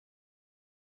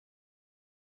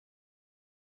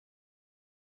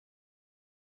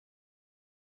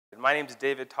My name is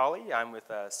David Tolley. I'm with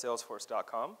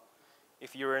Salesforce.com.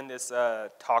 If you were in this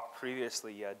talk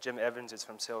previously, Jim Evans is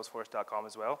from Salesforce.com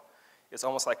as well. It's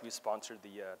almost like we sponsored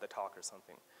the talk or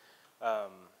something.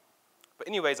 But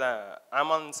anyways,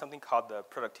 I'm on something called the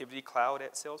Productivity Cloud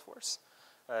at Salesforce.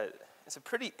 It's a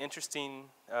pretty interesting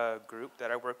group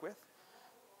that I work with.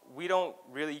 We don't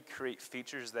really create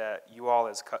features that you all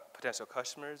as potential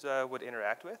customers would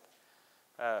interact with.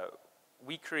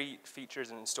 We create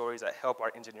features and stories that help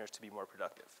our engineers to be more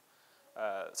productive.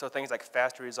 So things like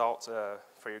faster results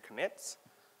for your commits,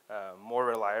 more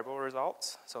reliable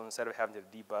results. So instead of having to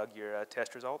debug your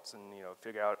test results and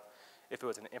figure out if it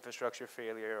was an infrastructure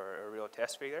failure or a real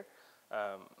test failure,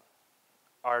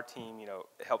 our team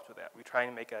helps with that. We try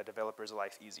and make a developer's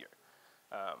life easier.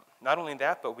 Not only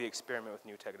that, but we experiment with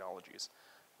new technologies.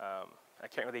 I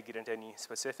can't really get into any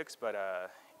specifics, but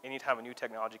anytime a new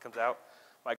technology comes out,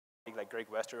 like Greg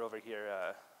Wester over here,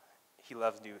 he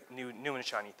loves new and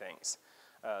shiny things.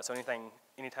 So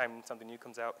anytime something new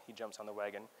comes out, he jumps on the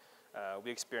wagon. We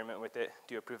experiment with it,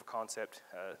 do a proof of concept,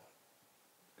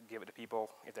 give it to people.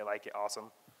 If they like it,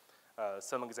 awesome.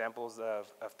 Some examples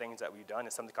of things that we've done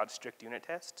is something called strict unit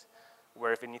test,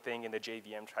 where if anything in the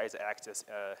JVM tries to access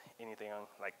anything on,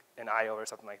 like an IO or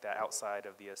something like that outside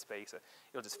of the space,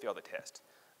 it'll just fail the test.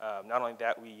 Not only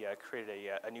that, we created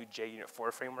a new JUnit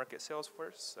 4 framework at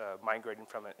Salesforce, migrating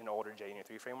from an older JUnit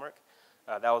 3 framework.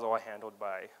 That was all handled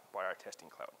by our testing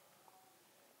cloud.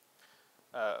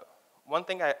 One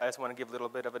thing I just want to give a little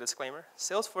bit of a disclaimer.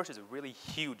 Salesforce is a really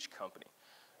huge company.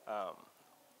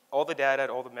 All the data,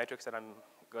 all the metrics that I'm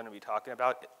going to be talking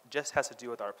about just has to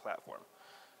do with our platform.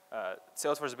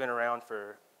 Salesforce has been around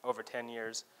for over 10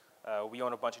 years. We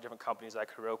own a bunch of different companies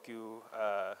like Heroku,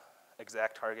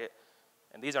 ExactTarget.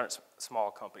 And these aren't small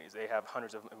companies. They have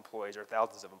hundreds of employees or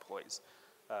thousands of employees.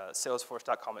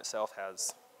 Salesforce.com itself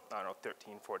has,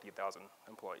 13, 14,000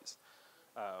 employees.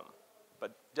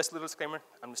 But just a little disclaimer,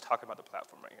 I'm just talking about the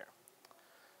platform right here.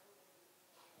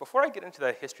 Before I get into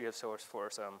the history of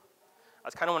Salesforce, I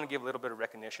just kind of want to give a little bit of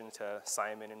recognition to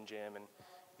Simon and Jim and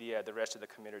the rest of the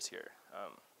committers here.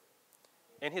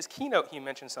 In his keynote, he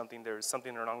mentioned something. There was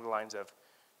something along the lines of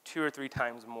 2 or 3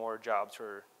 times more jobs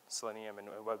for Selenium and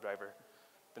WebDriver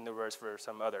than there was for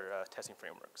some other testing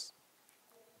frameworks.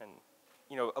 And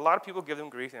a lot of people give them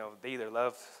grief. They either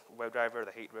love WebDriver or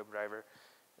they hate WebDriver.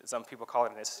 Some people call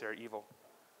it a necessary evil.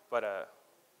 But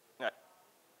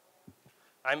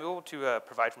I'm able to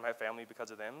provide for my family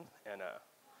because of them, and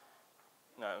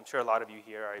I'm sure a lot of you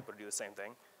here are able to do the same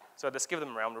thing. So let's give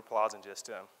them a round of applause and just,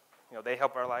 they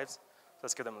help our lives. So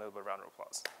let's give them a little bit of a round of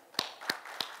applause.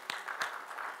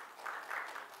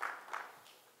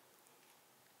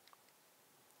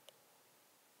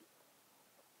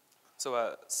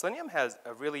 So Selenium has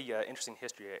a really interesting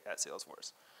history at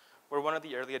Salesforce. We're one of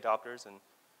the early adopters, and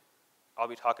I'll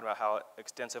be talking about how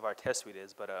extensive our test suite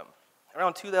is. But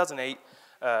around 2008,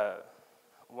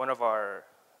 one of our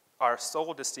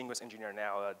sole distinguished engineer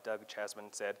now, Doug Chasman,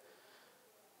 said,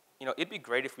 it'd be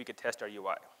great if we could test our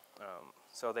UI.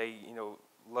 So they,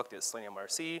 looked at Selenium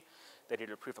RC. They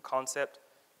did a proof of concept,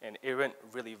 and it went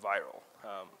really viral.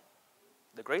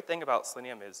 The great thing about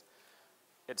Selenium is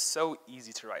it's so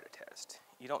easy to write a test.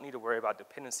 You don't need to worry about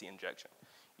dependency injection.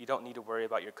 You don't need to worry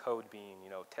about your code being,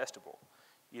 testable.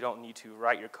 You don't need to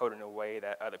write your code in a way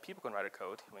that other people can write a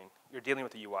code. I mean, you're dealing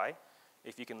with a UI.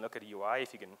 If you can look at a UI,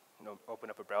 if you can open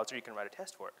up a browser, you can write a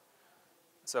test for it.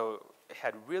 So it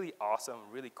had really awesome,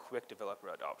 really quick developer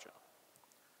adoption,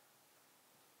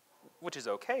 which is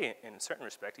okay in a certain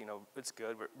respect. It's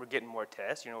good. We're getting more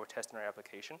tests. We're testing our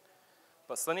application.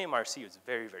 But Selenium RC is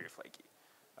very, very flaky.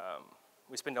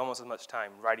 We spend almost as much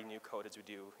time writing new code as we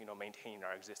do, maintaining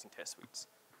our existing test suites.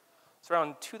 So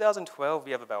around 2012,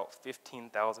 we have about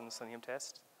 15,000 Selenium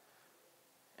tests.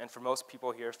 And for most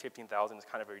people here, 15,000 is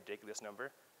kind of a ridiculous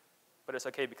number. But it's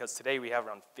okay because today we have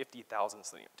around 50,000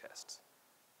 Selenium tests.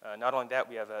 Not only that,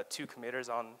 we have 2 committers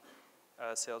on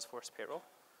Salesforce payroll,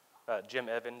 Jim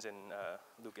Evans and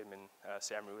Luke Edmund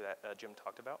Samru that Jim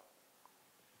talked about.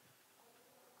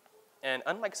 And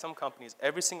unlike some companies,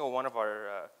 every single one of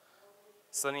our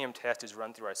Selenium test is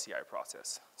run through our CI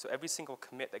process. So every single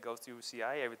commit that goes through CI,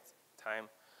 every time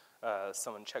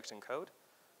someone checks in code,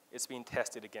 it's being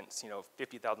tested against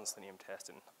 50,000 Selenium tests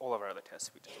and all of our other test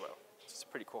suites as well. It's a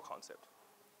pretty cool concept.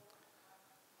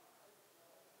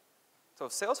 So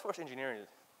Salesforce engineering,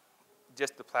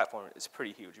 just the platform, is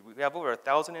pretty huge. We have over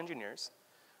 1,000 engineers.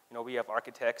 We have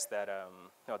architects that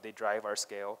they drive our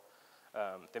scale.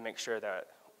 They make sure that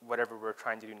whatever we're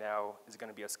trying to do now is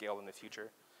going to be a scale in the future.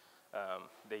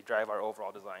 They drive our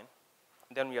overall design.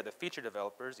 Then we have the feature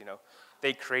developers.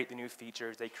 They create the new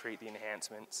features, they create the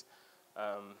enhancements.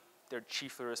 They're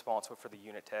chiefly responsible for the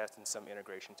unit tests and some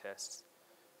integration tests.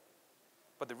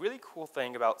 But the really cool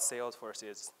thing about Salesforce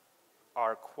is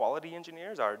our quality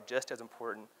engineers are just as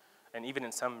important, and even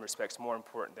in some respects more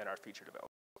important than our feature developers.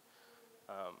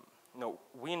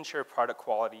 We ensure product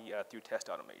quality through test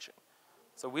automation.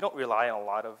 So we don't rely on a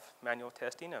lot of manual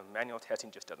testing, and manual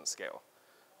testing just doesn't scale.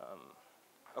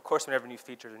 Of course, whenever new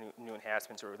features or new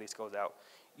enhancements or release goes out,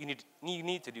 you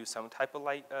need to do some type of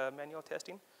light manual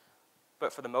testing.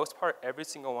 But for the most part, every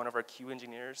single one of our Q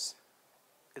engineers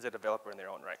is a developer in their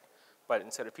own right. But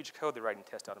instead of feature code, they're writing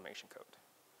test automation code.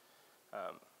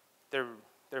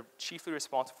 They're chiefly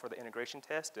responsible for the integration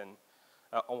test and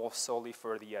almost solely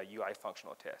for the UI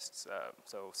functional tests.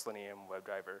 So Selenium,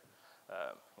 WebDriver,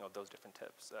 those different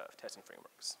types of testing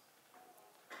frameworks.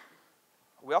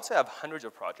 We also have hundreds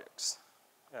of projects.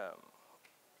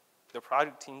 The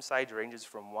project team size ranges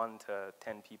from 1 to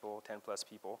 10 people, 10 plus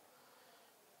people.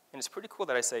 And it's pretty cool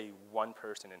that I say one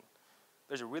person. And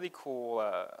there's a really cool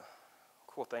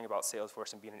thing about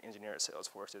Salesforce and being an engineer at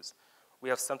Salesforce is we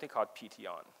have something called PT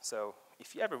on. So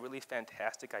if you have a really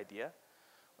fantastic idea,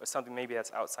 or something maybe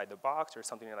that's outside the box, or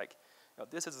something you're like,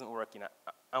 this isn't working,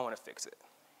 I want to fix it.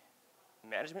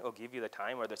 Management will give you the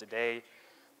time, whether it's a day,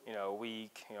 a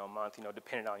week, a month,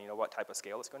 depending on what type of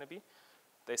scale it's going to be.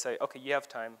 They say, okay, you have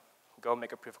time, go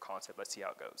make a proof of concept, let's see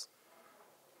how it goes.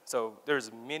 So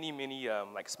there's many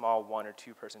like small 1 or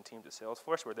 2 person teams at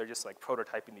Salesforce where they're just like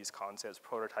prototyping these concepts,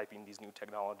 prototyping these new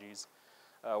technologies,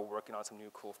 working on some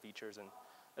new cool features, and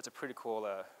that's a pretty cool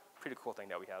thing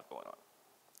that we have going on.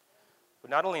 But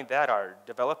not only that, our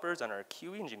developers and our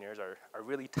QE engineers are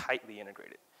really tightly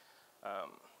integrated.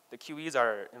 The QEs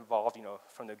are involved,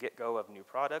 from the get-go of new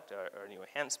product or new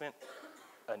enhancement,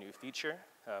 a new feature.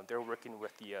 They're working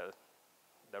with the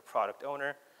product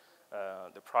owner,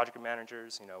 the project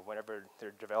managers. Whenever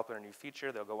they're developing a new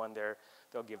feature, they'll go in there,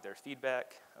 they'll give their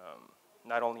feedback.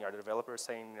 Not only are the developers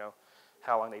saying,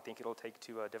 how long they think it'll take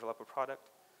to develop a product,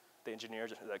 the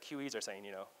engineers, the QEs are saying,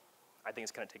 I think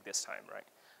it's going to take this time, right?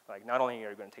 Like, not only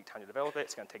are you going to take time to develop it,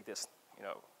 it's going to take this,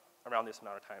 around this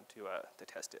amount of time to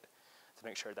test it, to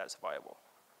make sure that's viable.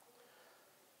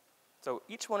 So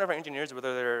each one of our engineers,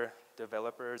 whether they're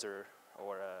developers or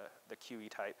the QE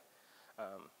type,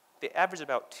 they average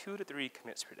about 2 to 3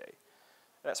 commits per day.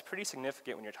 That's pretty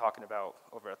significant when you're talking about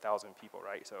over 1,000 people,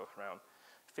 right? So around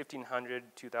 1,500,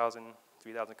 2,000,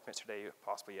 3,000 commits per day,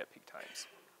 possibly at peak times.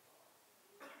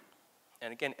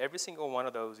 And again, every single one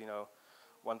of those,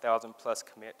 1,000 plus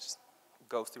commits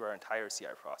goes through our entire CI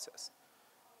process.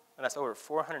 And that's over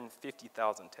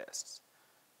 450,000 tests.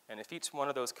 And if each one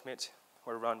of those commits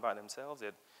were run by themselves,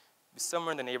 it'd be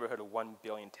somewhere in the neighborhood of 1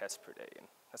 billion tests per day. And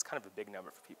that's kind of a big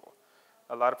number for people.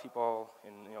 A lot of people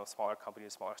in smaller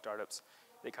companies, smaller startups,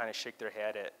 they kind of shake their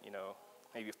head at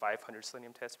maybe 500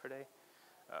 Selenium tests per day.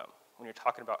 When you're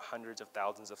talking about hundreds of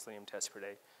thousands of Selenium tests per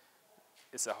day,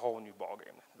 it's a whole new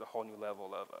ballgame. There's a whole new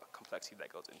level of complexity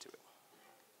that goes into it.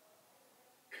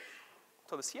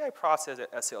 So the CI process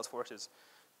at Salesforce is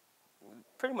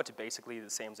pretty much basically the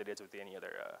same as it is with any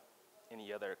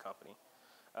other company.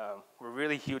 We're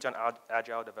really huge on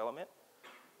agile development,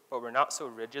 but we're not so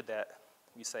rigid that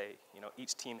we say,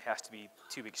 each team has to be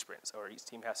 2-week sprints or each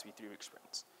team has to be 3-week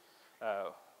sprints.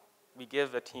 We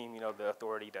give a team, the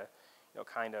authority to,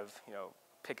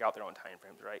 pick out their own time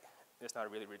frames, right? It's not a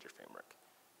really rigid framework.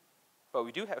 But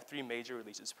we do have 3 major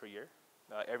releases per year.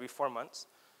 Every 4 months,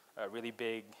 really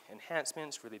big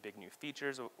enhancements, really big new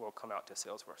features will come out to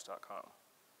Salesforce.com.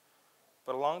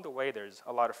 But along the way, there's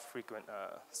a lot of frequent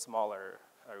smaller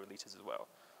releases as well,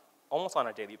 almost on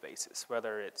a daily basis,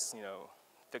 whether it's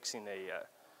fixing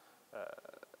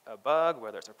a bug,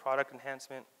 whether it's a product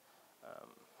enhancement,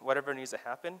 whatever needs to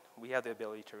happen, we have the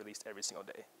ability to release every single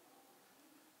day.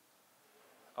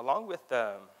 Along with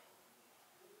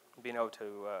being able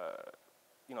to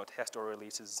test order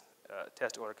releases,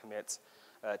 test order commits,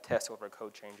 test over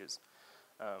code changes.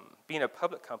 Being a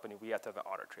public company, we have to have an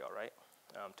audit trail, right?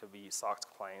 To be SOX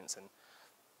compliance and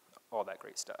all that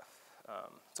great stuff.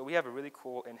 So we have a really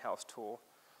cool in-house tool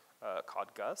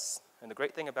called Gus. And the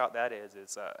great thing about that is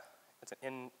it's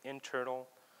an internal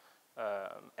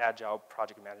agile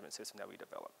project management system that we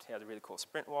developed. It has a really cool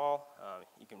sprint wall.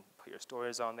 You can put your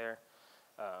stories on there.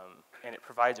 And it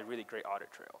provides a really great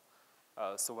audit trail.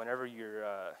 So whenever you're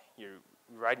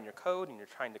writing your code and you're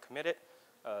trying to commit it,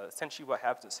 essentially what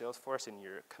happens at Salesforce in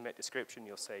your commit description,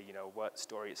 you'll say, what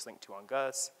story it's linked to on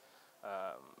Gus,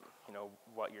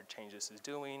 what your changes is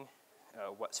doing,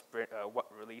 what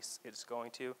release it's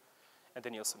going to, and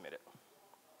then you'll submit it.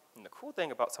 And the cool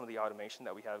thing about some of the automation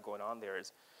that we have going on there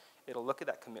is it'll look at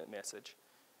that commit message.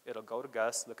 It'll go to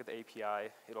Gus, look at the API.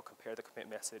 It'll compare the commit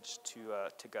message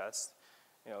to Gus.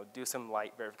 Do some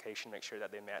light verification, make sure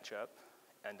that they match up.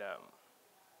 And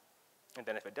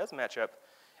then if it does match up,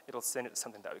 it'll send it to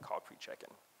something that we call pre-check-in.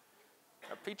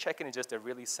 Pre-check-in is just a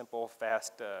really simple,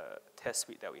 fast test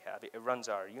suite that we have. It runs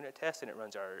our unit tests and it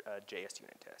runs our JS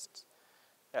unit tests.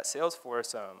 At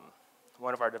Salesforce,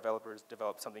 one of our developers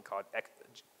developed something called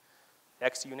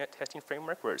X unit testing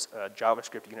framework, where it's a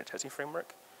JavaScript unit testing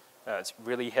framework. It's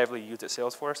really heavily used at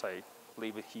Salesforce. I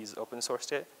believe he's open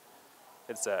sourced it.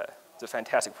 It's a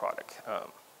fantastic product.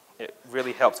 It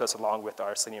really helps us along with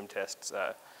our Selenium tests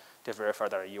to verify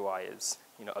that our UI is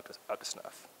up to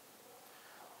snuff.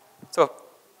 So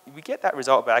we get that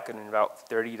result back in about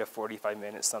 30 to 45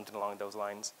 minutes, something along those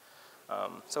lines.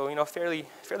 So fairly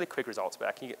quick results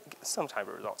back. You get some type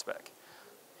of results back.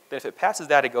 Then if it passes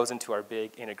that, it goes into our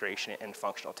big integration and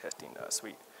functional testing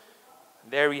suite.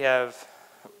 There we have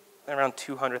around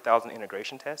 200,000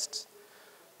 integration tests.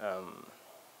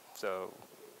 So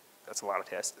that's a lot of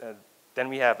tests. Then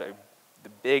we have the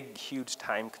big, huge,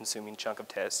 time-consuming chunk of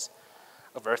tests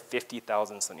of our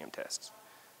 50,000 Selenium tests.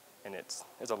 And it's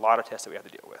a lot of tests that we have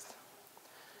to deal with.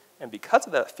 And because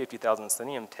of that 50,000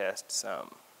 Selenium tests,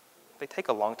 they take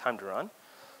a long time to run.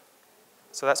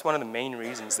 So that's one of the main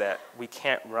reasons that we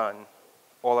can't run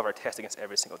all of our tests against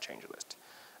every single change list.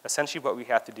 Essentially what we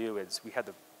have to do is we have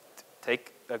to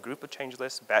take a group of change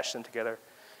lists, batch them together,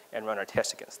 and run our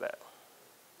tests against that.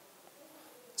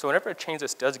 So whenever a change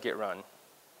list does get run,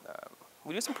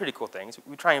 we do some pretty cool things.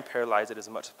 We try and parallelize it as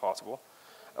much as possible.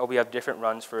 We have different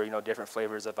runs for different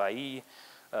flavors of IE,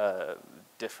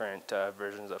 different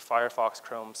versions of Firefox,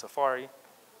 Chrome, Safari.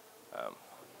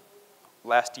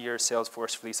 Last year,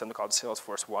 Salesforce released something called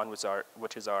Salesforce One,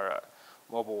 which is our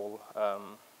mobile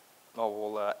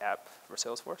app for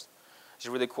Salesforce. It's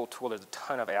a really cool tool. There's a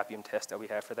ton of Appium tests that we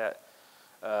have for that.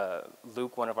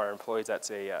 Luke, one of our employees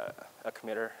that's a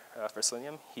committer for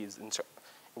Selenium, he's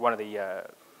one of the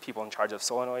people in charge of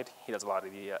Solenoid. He does a lot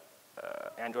of the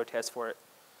Android tests for it.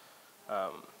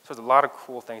 So there's a lot of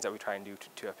cool things that we try and do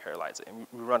to parallelize it, and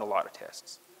we run a lot of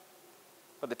tests.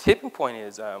 But the tipping point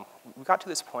is we got to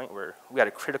this point where we had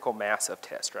a critical mass of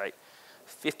tests, right?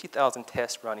 50,000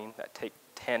 tests running that take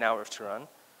 10 hours to run.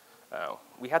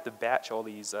 We have to batch all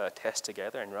these tests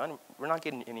together and run. We're not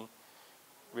getting any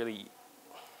really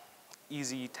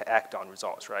easy to act on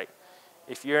results, right?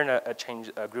 If you're in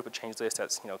a group of change lists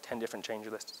that's 10 different change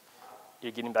lists,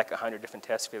 you're getting back 100 different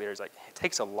test failures. Like, it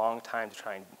takes a long time to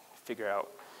try and figure out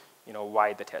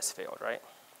why the test failed, right?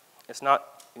 It's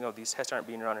not, these tests aren't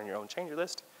being run on your own change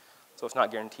list, so it's not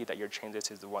guaranteed that your change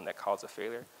list is the one that caused the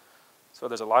failure. So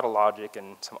there's a lot of logic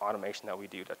and some automation that we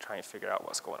do to try and figure out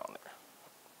what's going on there.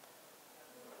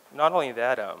 Not only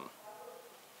that,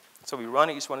 so we run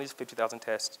each one of these 50,000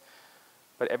 tests,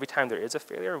 but every time there is a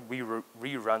failure, we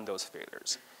rerun those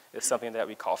failures. It's something that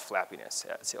we call flappiness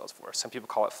at Salesforce. Some people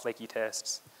call it flaky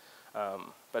tests, but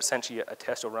essentially a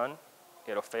test will run,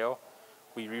 it'll fail,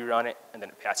 we rerun it, and then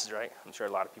it passes, right? I'm sure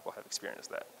a lot of people have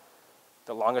experienced that.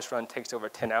 The longest run takes over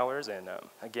 10 hours, and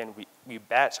again, we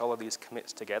batch all of these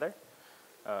commits together.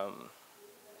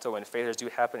 So when failures do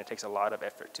happen, it takes a lot of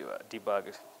effort to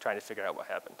debug, trying to figure out what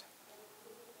happened.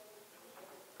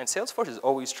 And Salesforce is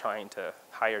always trying to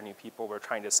hire new people. We're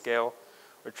trying to scale.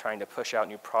 We're trying to push out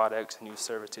new products, new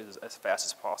services as fast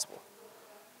as possible.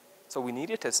 So we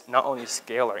needed to not only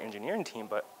scale our engineering team,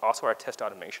 but also our test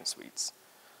automation suites.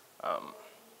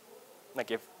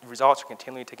 Like, if results are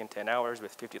continually taking 10 hours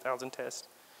with 50,000 tests,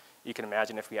 you can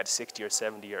imagine if we had 60 or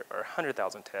 70 or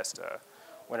 100,000 tests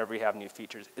whenever we have new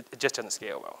features, it just doesn't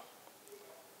scale well.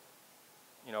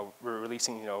 We're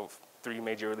releasing 3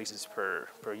 major releases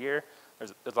per year.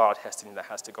 There's a lot of testing that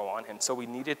has to go on, and so we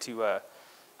needed to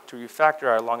refactor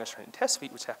our longest running test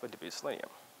suite, which happened to be Selenium.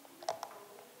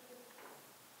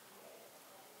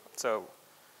 So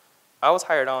I was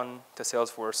hired on to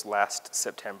Salesforce last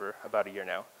September, about a year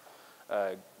now.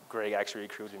 Greg actually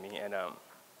recruited me, and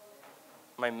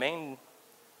the main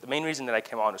reason that I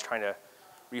came on was trying to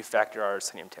refactor our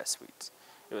Selenium test suites.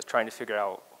 It was trying to figure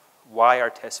out why our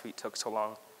test suite took so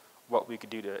long, what we could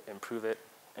do to improve it,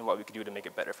 and what we could do to make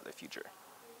it better for the future.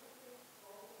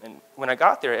 And when I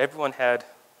got there, everyone had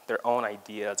their own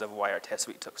ideas of why our test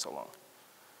suite took so long,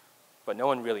 but no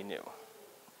one really knew.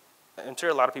 I'm sure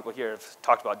a lot of people here have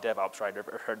talked about DevOps, right,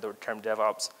 or heard the term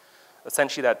DevOps.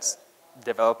 Essentially, that's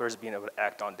developers being able to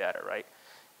act on data, right?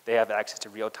 They have access to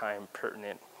real-time,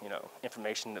 pertinent,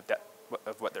 information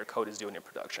of what their code is doing in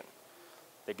production.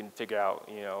 They can figure out,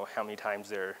 how many times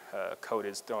their code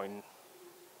is throwing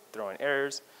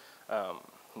errors.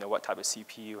 what type of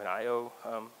CPU and I/O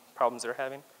problems they're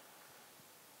having.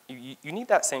 You need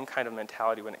that same kind of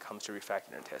mentality when it comes to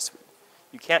refactoring a test suite.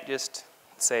 You can't just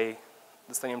say,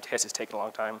 the Selenium test is taking a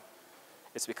long time.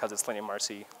 It's because of Selenium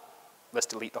RC. Let's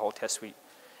delete the whole test suite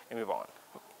and move on.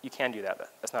 You can't do that.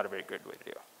 That's not a very good way to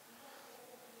do it.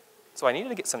 So I needed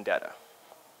to get some data.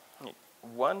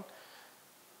 One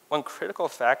critical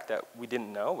fact that we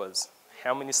didn't know was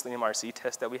how many Selenium RC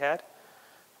tests that we had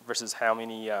versus how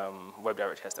many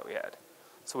WebDriver tests that we had.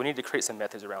 So we needed to create some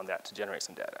methods around that to generate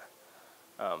some data.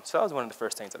 So that was one of the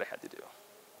first things that I had to do.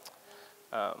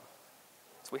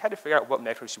 So we had to figure out what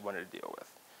metrics we wanted to deal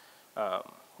with.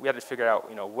 We had to figure out,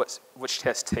 which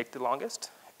tests take the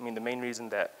longest. I mean, the main reason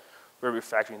that we're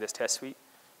refactoring this test suite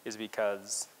is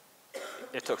because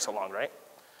it took so long, right?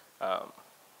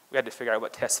 We had to figure out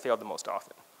what tests failed the most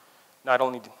often. Not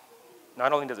only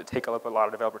does it take up a lot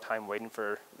of developer time waiting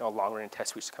for long-running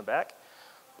test suites to come back,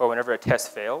 but whenever a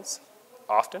test fails,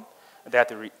 often, they have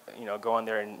to go on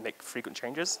there and make frequent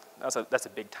changes. That's a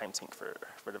big time sink for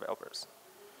developers.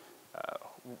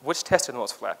 Which tests are the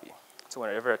most flappy? So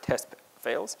whenever a test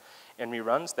fails and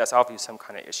reruns, that's obviously some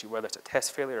kind of issue, whether it's a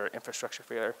test failure or infrastructure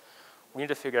failure. We need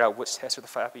to figure out which tests are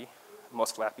the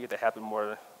most flappy. If they happen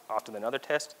more often than other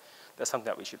tests, that's something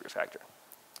that we should refactor.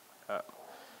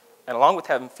 And along with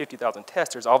having 50,000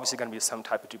 tests, there's obviously going to be some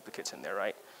type of duplicates in there,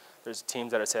 right? There's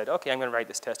teams that have said, okay, I'm going to write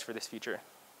this test for this feature.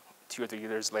 2 or 3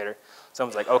 years later,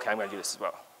 someone's like, okay, I'm going to do this as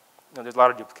well. There's a lot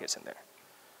of duplicates in there.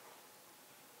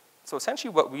 So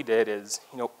essentially what we did is,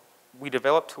 we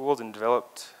developed tools and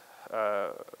developed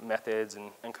methods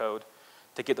and code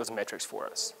to get those metrics for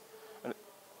us. And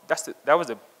that was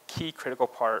a key critical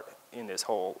part in this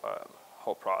whole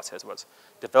process, was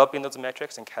developing those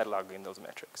metrics and cataloging those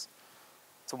metrics.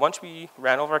 So once we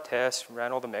ran over our tests,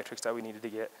 ran all the metrics that we needed to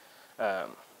get,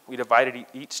 we divided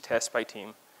each test by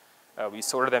team. We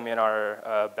sorted them in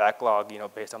our backlog,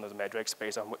 based on those metrics,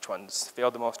 based on which ones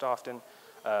failed the most often,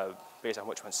 based on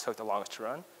which ones took the longest to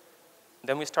run.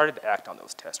 Then we started to act on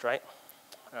those tests, right?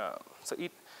 So you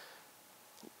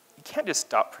can't just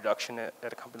stop production at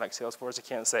a company like Salesforce. You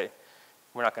can't say,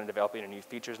 we're not going to develop any new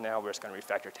features now. We're just going to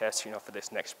refactor tests, for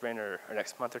this next sprint or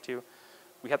next month or two.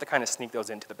 We have to kind of sneak those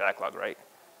into the backlog, right?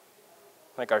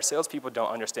 Like our salespeople don't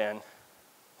understand,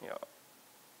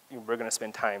 we're going to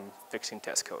spend time fixing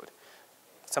test code.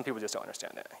 Some people just don't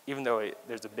understand that. Even though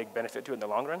there's a big benefit to it in the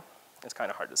long run, it's kind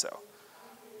of hard to sell.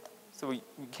 So we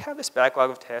have this backlog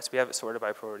of tests. We have it sorted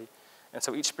by priority. And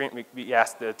so each sprint, we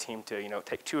ask the team to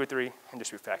take 2 or 3 and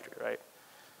just refactor it, right?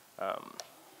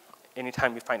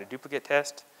 Anytime we find a duplicate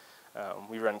test,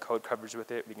 we run code coverage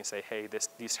with it. We can say, hey,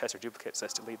 these tests are duplicates.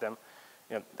 Let's delete them.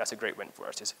 That's a great win for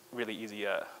us. It's really easy,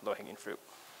 low-hanging fruit.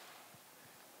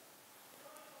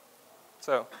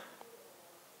 So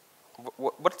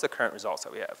what's the current results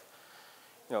that we have?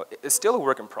 It's still a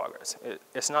work in progress.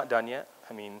 It's not done yet.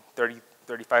 I mean,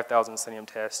 35,000 Selenium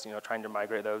tests, trying to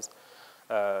migrate those.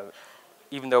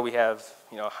 Even though we have,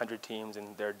 100 teams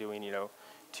and they're doing,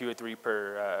 2 or 3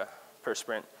 per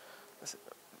sprint.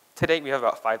 To date, we have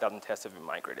about 5,000 tests that have been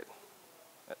migrated.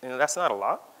 That's not a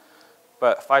lot,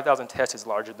 but 5,000 tests is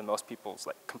larger than most people's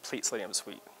complete Selenium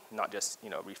suite, not just,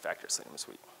 refactor Selenium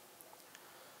suite.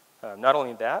 Not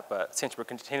only that, but since we're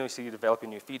continuously developing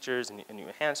new features and new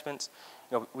enhancements,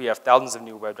 we have thousands of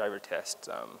new WebDriver tests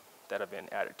that have been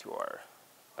added to our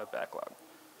backlog.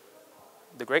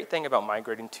 The great thing about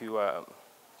migrating to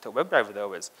WebDriver,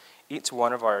 though, is each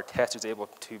one of our tests is able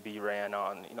to be ran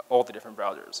on all the different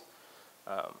browsers.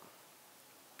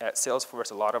 At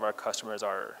Salesforce, a lot of our customers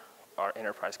are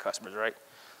enterprise customers, right?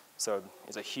 So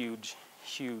it's a huge,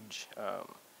 huge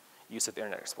use of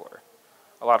Internet Explorer.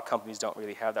 A lot of companies don't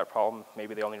really have that problem.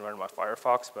 Maybe they only run them on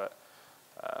Firefox, but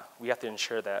we have to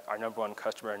ensure that our #1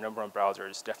 customer, our #1 browser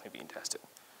is definitely being tested.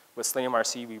 With Selenium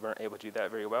RC, we weren't able to do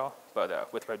that very well,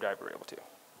 but with WebDriver, we're able to.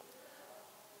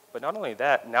 But not only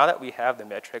that, now that we have the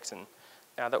metrics and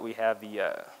now that we have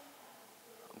the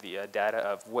data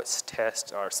of which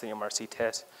tests are Selenium RC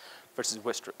tests versus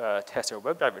which tests are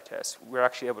WebDriver tests, we're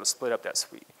actually able to split up that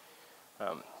suite.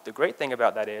 The great thing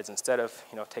about that is instead of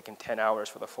taking 10 hours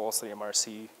for the full Selenium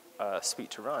RC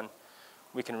suite to run,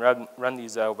 we can run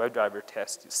these WebDriver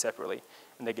tests separately,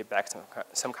 and they get back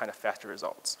some kind of faster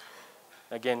results.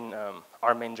 Again,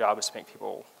 our main job is to make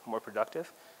people more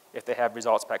productive. If they have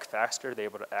results back faster, they're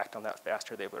able to act on that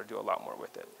faster. They're able to do a lot more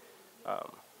with it.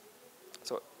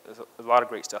 So there's a lot of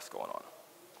great stuff going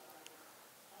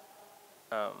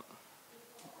on.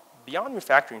 Beyond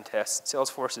refactoring tests,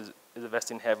 Salesforce is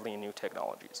investing heavily in new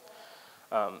technologies.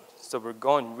 So we're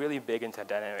going really big into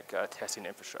dynamic testing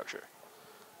infrastructure.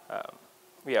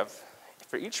 We have,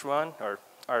 for each run,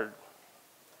 our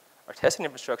our testing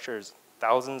infrastructure is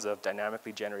thousands of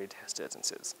dynamically generated test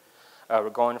instances. We're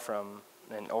going from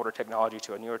an older technology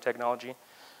to a newer technology.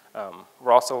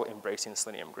 We're also embracing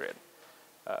Selenium Grid.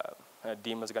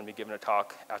 Dima is going to be giving a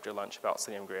talk after lunch about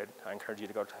Selenium Grid. I encourage you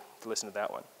to go to listen to that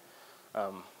one.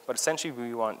 But essentially,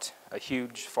 we want a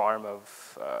huge farm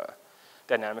of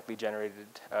dynamically generated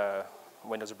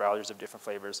windows or browsers of different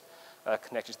flavors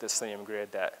connected to the Selenium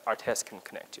Grid that our tests can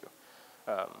connect to.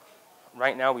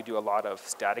 Right now, we do a lot of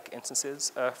static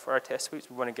instances for our test suites.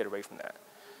 We want to get away from that.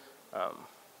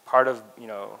 Part of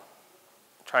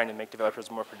trying to make developers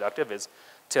more productive is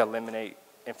to eliminate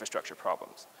infrastructure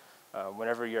problems.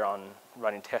 Whenever you're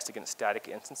running tests against static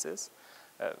instances,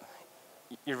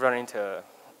 you're running into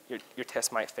your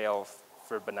test might fail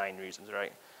for benign reasons,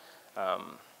 right?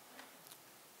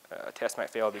 A test might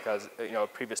fail because a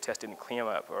previous test didn't clean them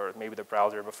up, or maybe the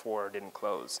browser before didn't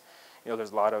close.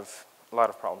 There's a lot of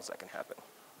problems that can happen.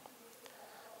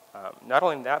 Not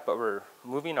only that, but we're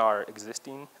moving our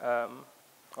existing.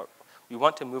 We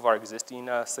want to move our existing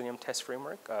Selenium test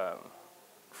framework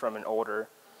from an older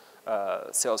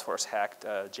Salesforce hacked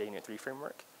JUnit 3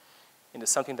 framework into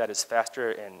something that is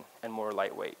faster and more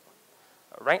lightweight.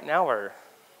 Right now our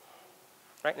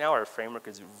framework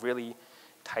is really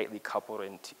tightly coupled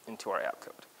into our app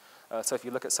code. So if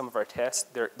you look at some of our tests,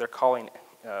 they're calling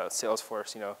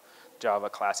Salesforce Java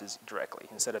classes directly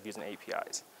instead of using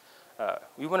APIs.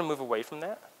 We want to move away from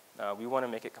that. We want to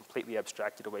make it completely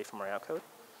abstracted away from our app code.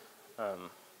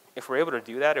 If we're able to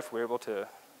do that, if we're able to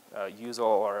use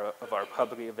all of our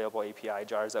publicly available API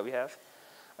jars that we have,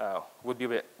 we'll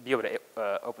be able to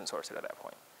open source it at that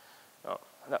point.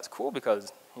 And that's cool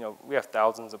because we have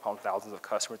thousands upon thousands of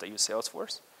customers that use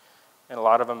Salesforce, and a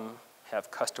lot of them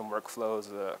have custom workflows,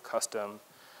 custom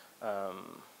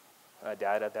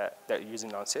data that they're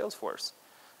using on Salesforce,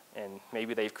 and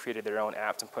maybe they've created their own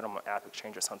apps and put them on App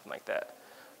Exchange or something like that.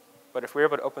 But if we're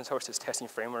able to open source this testing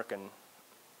framework and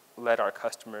let our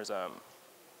customers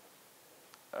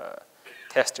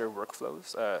test their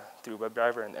workflows through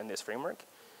WebDriver and this framework,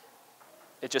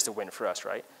 it's just a win for us,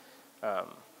 right?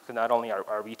 Because not only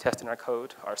are we testing our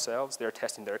code ourselves, they're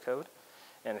testing their code.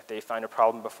 And if they find a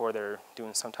problem before they're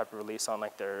doing some type of release on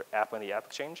like their app on the App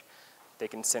Exchange, they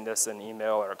can send us an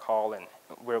email or a call, and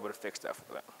we're able to fix that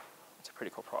for them. It's a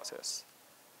pretty cool process.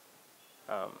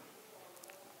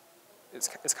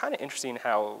 It's kind of interesting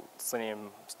how Selenium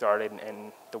started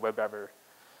and the WebDriver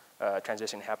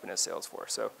transition happened at Salesforce.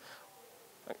 So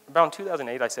around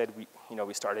 2008, I said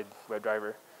we started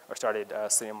WebDriver, or started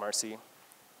Selenium RC.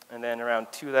 And then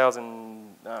around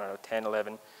 2010,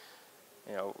 11,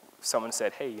 someone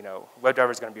said, hey, WebDriver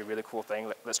is going to be a really cool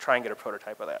thing. Let's try and get a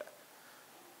prototype of that.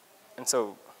 And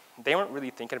so they weren't really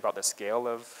thinking about the scale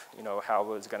of how it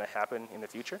was going to happen in the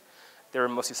future. They were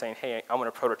mostly saying, hey, I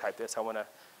want to prototype this. I want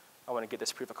to get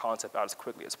this proof of concept out as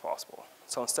quickly as possible.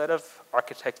 So instead of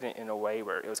architecting it in a way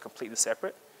where it was completely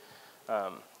separate,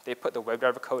 they put the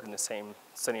WebDriver code in the same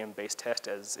Selenium-based test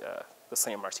as the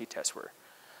Selenium RC tests were.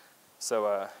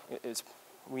 So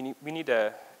we need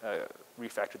to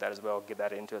refactor that as well, get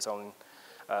that into its own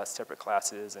separate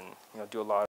classes, and do a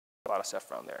lot of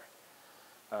stuff around there.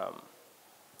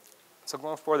 So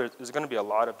going forward, there's going to be a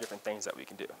lot of different things that we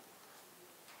can do.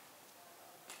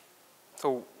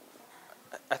 So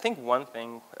I think one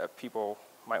thing that people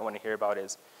might want to hear about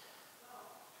is,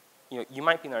 you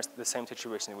might be in the same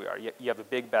situation that we are. You have a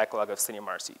big backlog of Selenium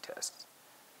RC tests.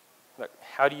 Like,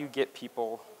 how do you get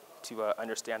people to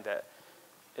understand that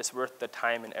it's worth the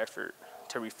time and effort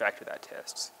to refactor that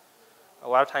test? A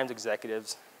lot of times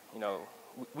executives,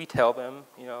 we tell them,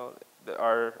 that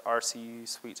our RC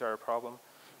suites are a problem.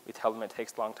 We tell them it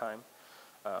takes a long time.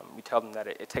 We tell them that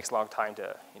it takes a long time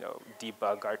to,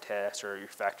 debug our tests or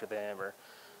refactor them, or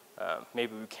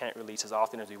maybe we can't release as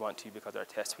often as we want to because our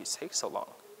test suites take so long.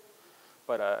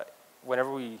 But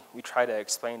whenever we try to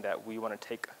explain that we want to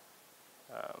take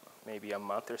maybe a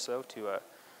month or so to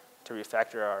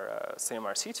refactor our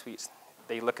Selenium RC suites,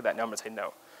 they look at that number and say,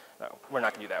 no, we're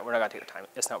not going to do that. We're not going to take the time.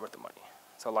 It's not worth the money.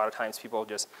 So a lot of times people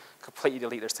just completely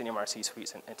delete their Selenium RC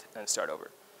suites and start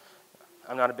over.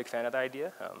 I'm not a big fan of that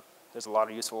idea. There's a lot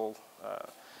of useful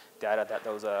data that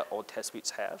those old test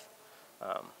suites have.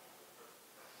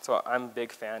 So I'm a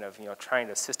big fan of trying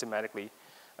to systematically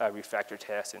refactor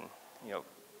tests and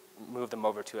move them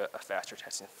over to a faster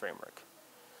testing framework.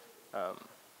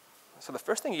 So the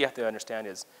first thing you have to understand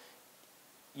is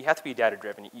you have to be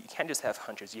data-driven. You can't just have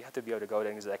hunches. You have to be able to go to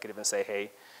an executive and say,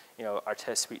 hey, our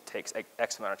test suite takes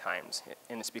X amount of times,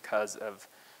 and it's because of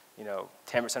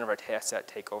 10% of our tests that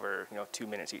take over 2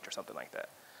 minutes each or something like that.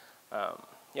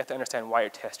 You have to understand why your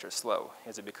tests are slow.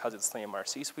 Is it because of the Selenium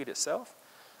RC suite itself?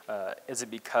 Is it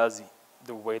because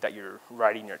the way that you're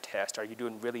writing your test? Are you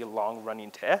doing really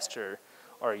long-running tests, or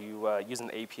are you using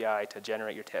the API to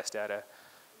generate your test data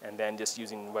and then just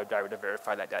using WebDriver to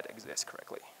verify that data exists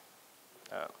correctly?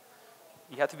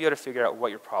 You have to be able to figure out what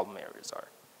your problem areas are.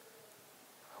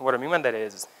 What I mean by that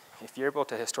is, if you're able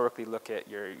to historically look at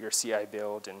your CI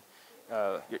build and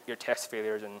your test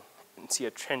failures and see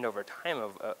a trend over time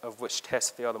of which tests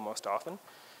fail the most often,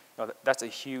 that's a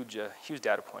huge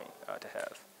data point to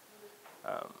have.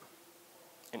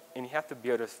 And you have to be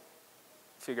able to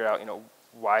figure out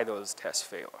why those tests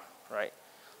fail, right?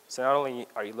 So not only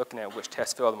are you looking at which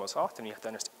tests fail the most often, you have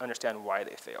to understand why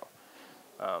they fail.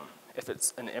 If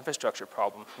it's an infrastructure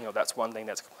problem, that's one thing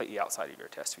that's completely outside of your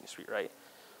testing suite, right?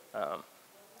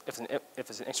 If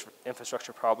it's an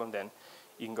infrastructure problem, then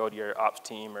you can go to your ops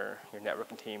team or your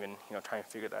networking team and try and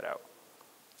figure that out.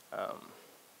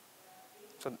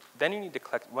 So then you need to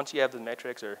collect, once you have the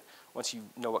metrics, or once you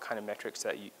know what kind of metrics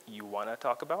that you want to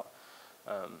talk about,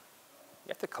 you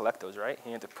have to collect those, right?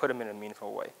 You have to put them in a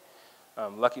meaningful way.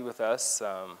 Lucky with us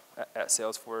at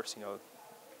Salesforce,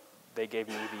 they gave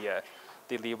me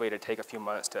the leeway to take a few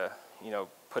months to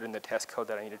put in the test code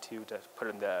that I needed to put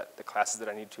in the classes that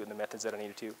I needed to, and the methods that I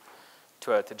needed to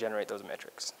generate those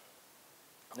metrics.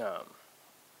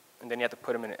 And then you have to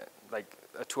put them in like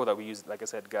a tool that we use, like I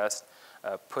said, Gus,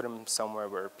 put them somewhere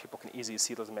where people can easily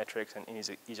see those metrics and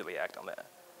easily act on that.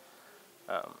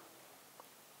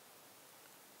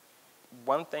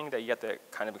 One thing that you have to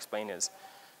kind of explain is,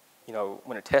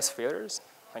 when a test fails,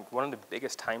 like one of the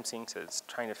biggest time sinks is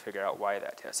trying to figure out why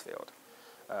that test failed.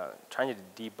 Trying to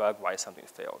debug why something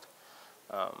failed.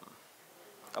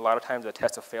 A lot of times a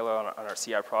test will fail on our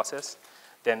CI process,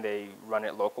 then they run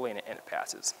it locally and it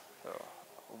passes. So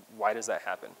why does that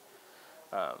happen?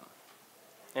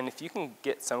 And if you can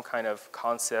get some kind of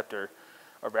concept or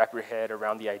wrap your head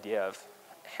around the idea of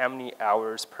how many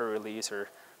hours per release or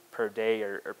per day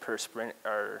or per sprint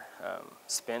are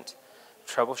spent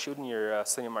troubleshooting your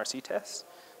Selenium RC tests,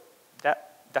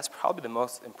 that's probably the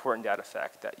most important data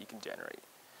fact that you can generate.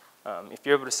 If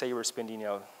you're able to say you were spending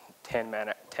 10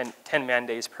 man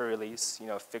days per release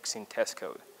fixing test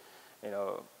code,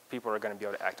 people are going to be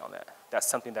able to act on that. That's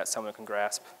something that someone can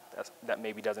grasp that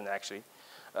maybe doesn't actually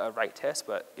write tests,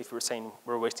 but if we're saying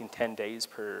we're wasting 10 days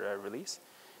per release,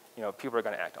 people are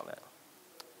going to act on that.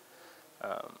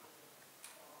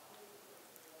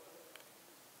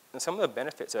 And some of the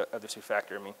benefits of this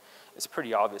two-factor, it's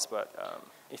pretty obvious, but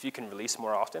if you can release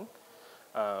more often,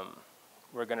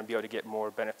 we're going to be able to get more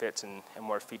benefits and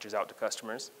more features out to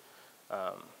customers.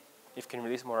 If you can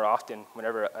release more often,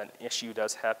 whenever an issue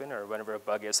does happen or whenever a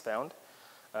bug is found,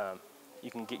 you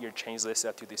can get your change list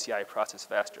up through the CI process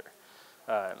faster.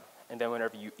 And then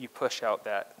whenever you push out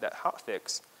that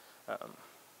hotfix,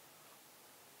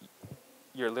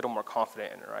 you're a little more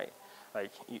confident in it, right?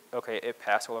 Like, okay, it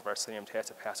passed all of our Selenium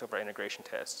tests, it passed all of our integration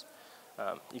tests.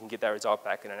 You can get that result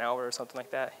back in an hour or something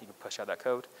like that. You can push out that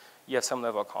code. You have some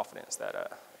level of confidence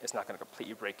that it's not going to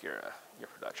completely break your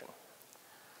production.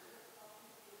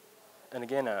 And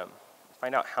again,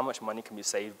 find out how much money can be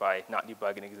saved by not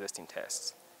debugging existing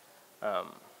tests.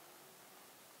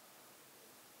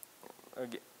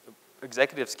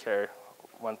 Executives care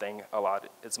one thing a lot,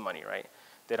 it's money, right?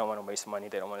 They don't want to waste money.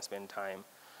 They don't want to spend time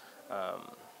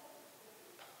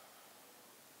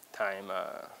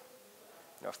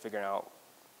figuring out.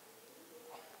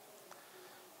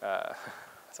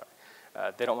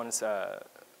 They don't want to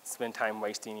spend time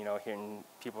wasting, hearing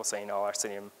people saying, "Oh, our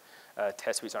Selenium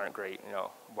test suites aren't great."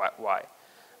 Why?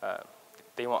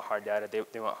 They want hard data.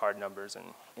 They want hard numbers,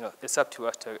 and it's up to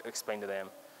us to explain to them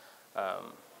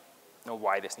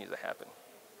why this needs to happen.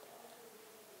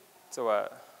 So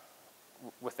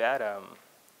with that,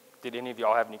 did any of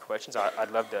y'all have any questions?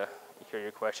 I'd love to hear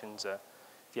your questions.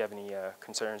 If you have any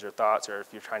concerns or thoughts, or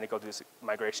if you're trying to go through this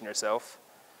migration yourself.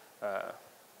 I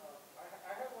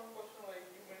have one question. Like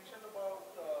you mentioned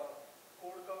about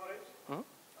code coverage, and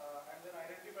then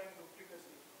identifying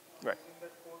duplicacy using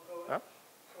that code coverage.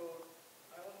 So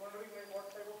I was wondering, like, what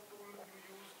type of tool you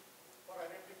used for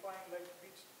identifying, like,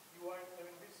 which UI,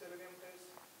 which Selenium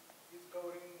test is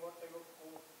covering what type of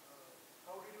code.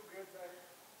 How did you get that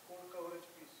code coverage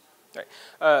piece? Right.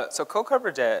 So code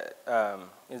coverage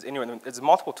is anywhere. There's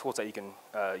multiple tools that you can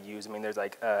use. There's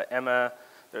like Emma,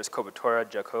 there's Kobatora,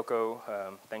 Jacoco,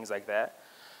 things like that.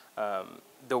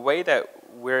 The way that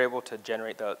we're able to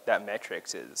generate that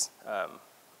metrics is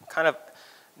kind of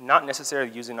not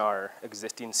necessarily using our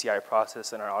existing CI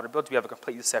process and our auto builds. We have a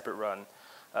completely separate run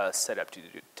set up to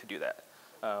do that.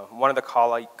 One of the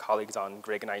colleagues on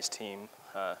Greg and I's team,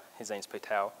 his name's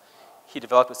Patel, he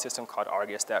developed a system called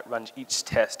Argus that runs each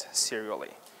test serially.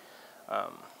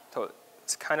 So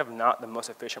it's kind of not the most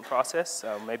efficient process.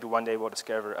 Maybe one day we'll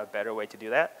discover a better way to do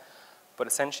that. But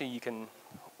essentially,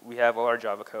 we have all our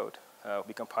Java code.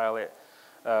 We compile it,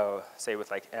 say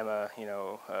with like Emma,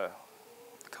 the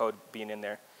code being in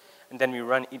there. And then we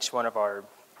run each one of our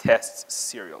tests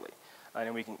serially. And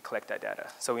then we can collect that data.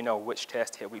 So we know which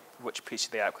test hit which piece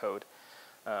of the app code.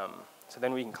 So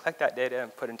then we can collect that data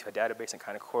and put it into a database and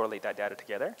kind of correlate that data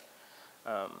together.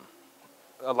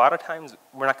 A lot of times,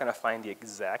 we're not going to find the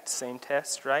exact same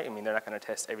test, right? I mean, they're not going to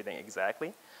test everything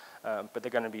exactly. But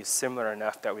they're going to be similar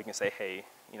enough that we can say, hey,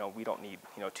 we don't need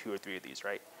 2 or 3 of these,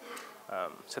 right?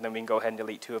 So then we can go ahead and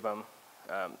delete 2 of them,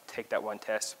 take that one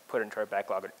test, put it into our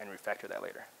backlog, and refactor that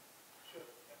later. Sure.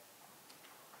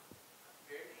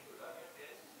 Where do you run your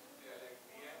tests? Like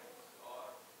VMs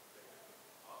or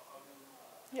how do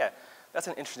you? Yeah, that's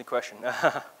an interesting question.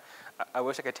 I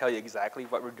wish I could tell you exactly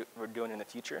what we're doing in the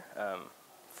future.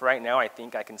 For right now, I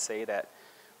think I can say that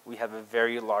we have a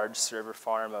very large server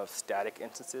farm of static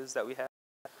instances that we have.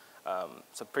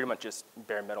 So pretty much just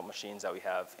bare metal machines that we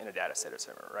have in a data center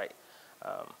server, right?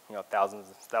 Thousands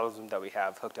that we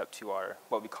have hooked up to our,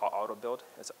 what we call auto build.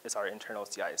 It's our internal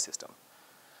CI system.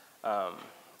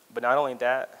 But not only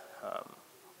that,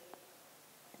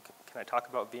 can I talk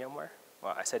about VMware?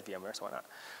 Well, I said VMware, so why not?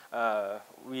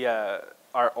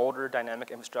 Our older dynamic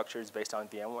infrastructure is based on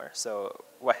VMware. So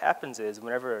what happens is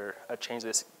whenever a change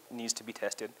list needs to be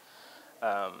tested,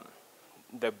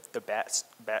 the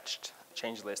batched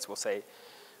change list will say,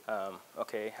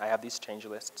 okay, I have these change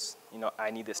lists.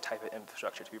 I need this type of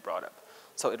infrastructure to be brought up.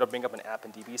 So it'll bring up an app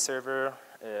and DB server.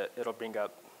 It'll bring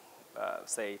up,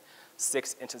 say,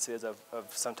 6 instances of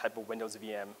some type of Windows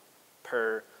VM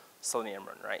per Selenium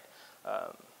run, right?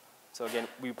 So again,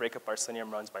 we break up our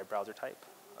Selenium runs by browser type.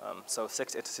 So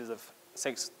 6 instances of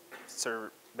 6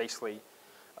 basically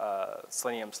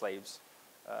Selenium slaves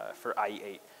for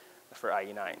IE8, for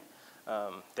IE9.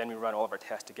 Then we run all of our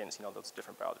tests against those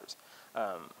different browsers.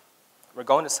 We're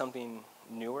going to something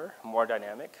newer, more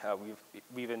dynamic.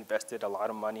 We've invested a lot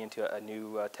of money into a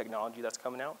new technology that's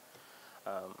coming out,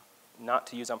 not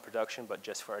to use on production, but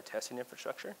just for our testing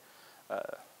infrastructure.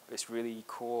 It's really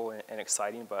cool and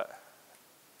exciting, but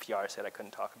PR said I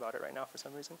couldn't talk about it right now for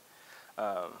some reason.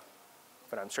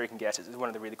 But I'm sure you can guess it's one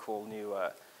of the really cool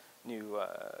new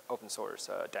open source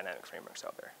dynamic frameworks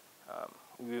out there.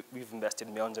 We've invested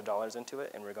millions of dollars into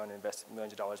it, and we're going to invest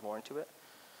millions of dollars more into it.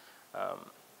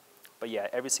 But yeah,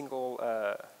 every single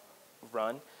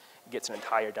run gets an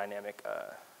entire dynamic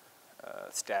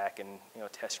stack and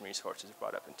testing resources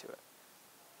brought up into it.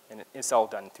 And it's all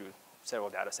done through several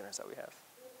data centers that we have.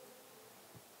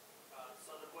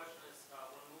 So the question is,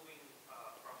 when moving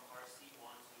from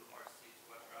RC1 to RC to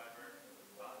WebDriver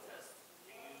test,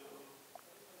 do you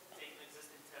take an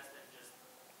existing test and just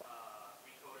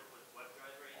recode it with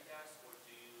WebDriver APIs, or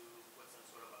do you put some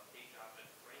sort of a page object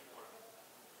framework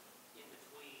in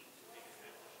between to make a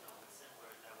transition a little bit simpler?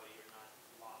 That way you're not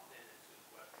locked into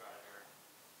WebDriver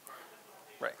current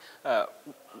implementation. Right.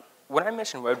 When I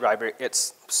mentioned WebDriver,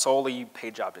 it's solely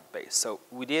page object based. So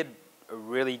we did a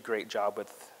really great job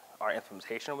with our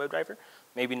implementation of WebDriver.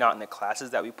 Maybe not in the classes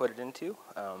that we put it into,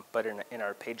 but in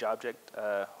our page object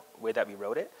way that we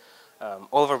wrote it.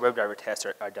 All of our WebDriver tests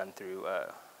are done through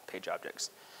page objects.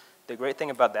 The great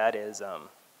thing about that is,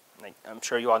 I'm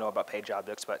sure you all know about page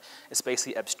objects, but it's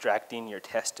basically abstracting your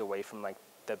test away from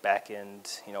the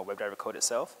back-end WebDriver code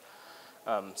itself.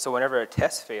 So whenever a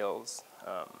test fails,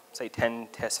 say 10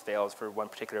 tests fails for one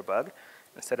particular bug,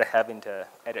 instead of having to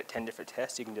edit 10 different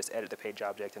tests, you can just edit the page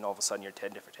object, and all of a sudden your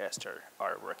 10 different tests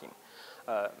are working.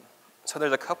 So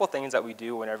there's a couple things that we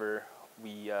do whenever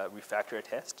we refactor a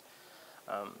test.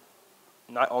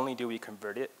 Not only do we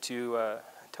convert it to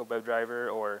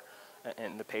WebDriver or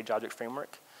in the page object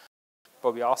framework,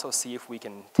 but we also see if we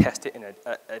can test it in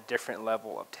a different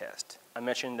level of test. I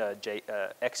mentioned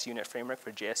XUnit framework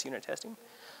for JS unit testing.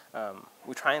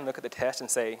 We try and look at the test and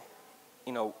say,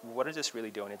 what is this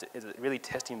really doing? Is it really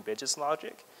testing business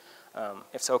logic?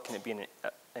 If so, can it be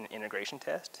an integration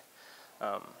test?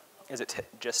 Is it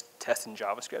just testing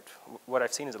JavaScript? What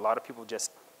I've seen is a lot of people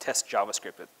just test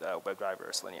JavaScript with WebDriver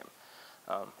or Selenium.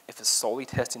 If it's solely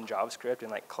testing JavaScript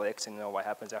and clicks and what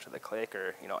happens after the click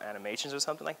or animations or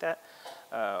something like that,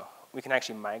 we can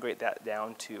actually migrate that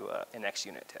down to an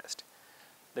XUnit test.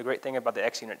 The great thing about the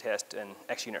XUnit test and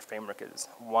XUnit framework is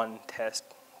one test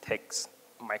takes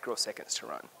microseconds to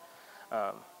run.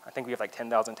 I think we have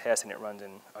 10,000 tests and it runs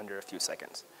in under a few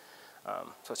seconds.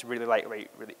 So it's really lightweight,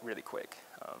 really quick.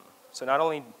 So not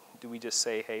only do we just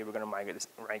say, hey, we're going to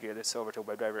migrate this over to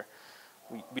WebDriver,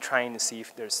 we're trying to see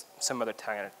if there's some other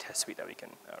kind of test suite that we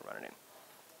can run it in.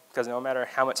 Because no matter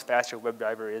how much faster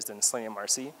WebDriver is than Selenium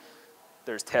RC,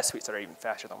 there's test suites that are even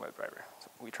faster than WebDriver. So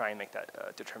we try and make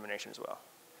that determination as well.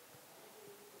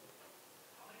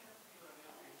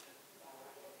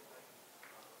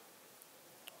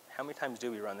 How many times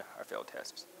do we run our failed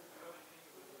tests?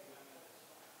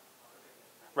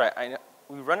 Right, I know.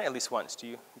 We run it at least once. Do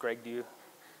you, Greg, do you?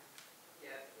 Yeah,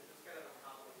 it's kind of a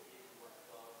complicated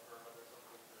workflow for whether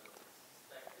something's a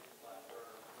suspected flapper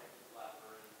or protected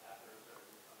flapper, and after a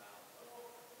certain amount of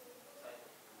cycles through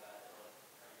that, it'll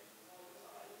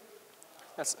decide.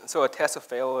 Yes, so a test will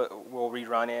fail, we'll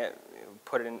rerun it,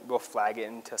 put it in, we'll flag it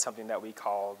into something that we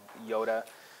call YODA.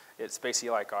 It's basically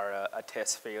like our a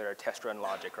test failure or test run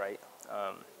logic, right?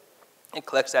 It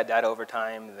collects that data over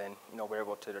time, and then we're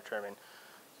able to determine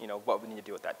what we need to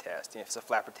do with that test. If it's a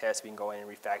flapper test, we can go in and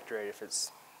refactor it. If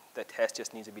it's the test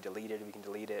just needs to be deleted, we can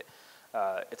delete it.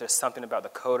 If there's something about the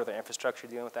code or the infrastructure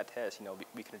dealing with that test,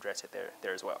 we can address it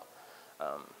there as well.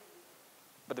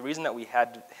 But the reason that we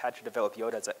had to develop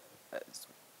YODA is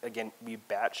again, we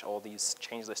batch all these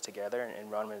change lists together and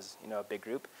run them as a big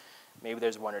group. Maybe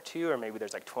there's 1 or 2, or maybe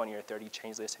there's like 20 or 30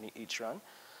 change lists in each run.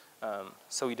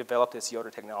 So we developed this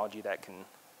YODA technology that can,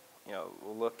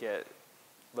 look at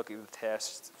the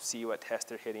tests, see what tests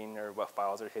they're hitting or what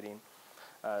files they're hitting,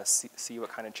 see what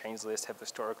kind of change lists have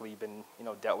historically been,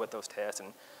 dealt with those tests.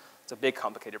 And it's a big,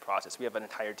 complicated process. We have an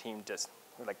entire team, just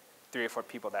like 3 or 4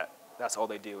 people that's all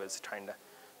they do is trying to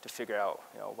figure out,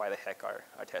 why the heck our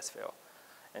tests fail,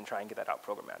 and try and get that out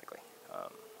programmatically.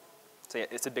 So yeah,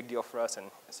 it's a big deal for us,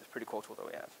 and it's a pretty cool tool that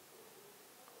we have.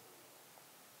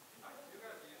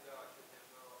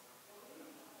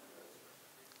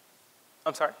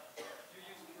 I'm sorry? Do you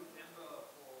use Cucumber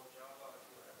for Java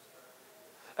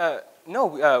to abstract? No,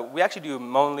 we actually do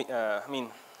mainly,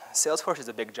 Salesforce is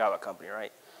a big Java company,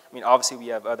 right? Obviously we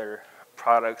have other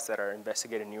products that are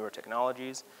investigating newer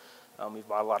technologies. We've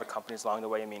bought a lot of companies along the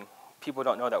way. People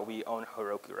don't know that we own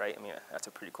Heroku, right? That's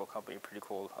a pretty cool company, pretty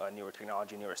cool newer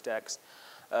technology, newer stacks.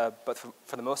 But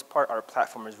for the most part, our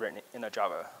platform is written in a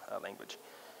Java language.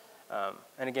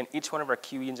 And again, each one of our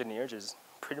QE engineers is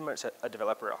pretty much a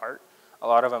developer at heart. A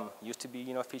lot of them used to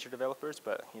be, feature developers,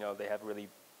 but they have really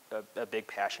a big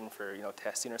passion for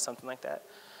testing or something like that.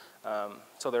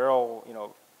 So they're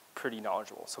all pretty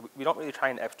knowledgeable. So we don't really try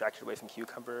and abstract it away from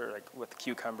Cucumber, like with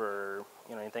Cucumber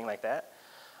or anything like that.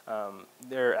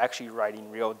 They're actually writing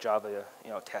real Java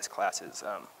test classes.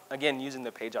 Again, using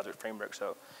the page object framework,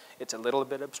 so it's a little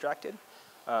bit abstracted.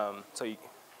 So you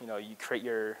create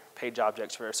your page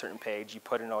objects for a certain page. You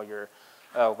put in all your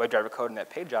WebDriver code in that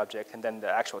page object, and then the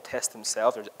actual tests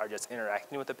themselves are just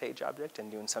interacting with the page object and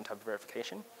doing some type of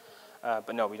verification.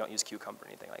 But no, we don't use Cucumber or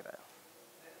anything like that.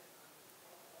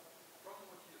 From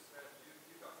what you said,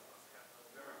 you guys must have a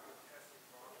very good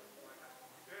testing market.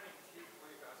 Is there any tip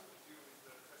what you guys would do with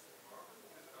the testing market?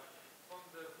 Because from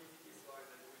the PPT slide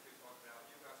that we could talk about,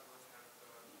 you guys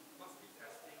must be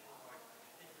testing different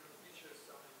features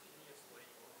simultaneously.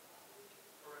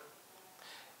 Correct?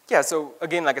 Yeah, so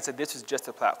again, like I said, this is just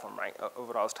a platform, right, of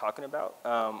what I was talking about.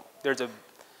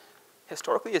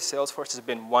 Historically, Salesforce has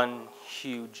been one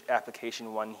huge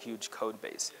application, one huge code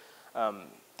base.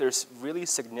 There's really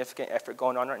significant effort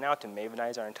going on right now to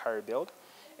Mavenize our entire build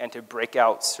and to break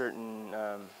out certain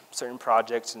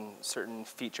projects and certain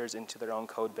features into their own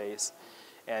code base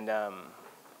and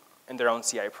their own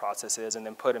CI processes, and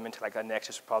then put them into like a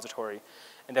Nexus repository.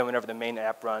 And then whenever the main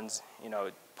app runs,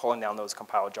 pulling down those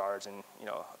compile jars and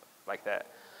like that.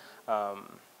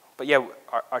 But yeah,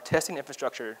 our testing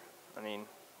infrastructure,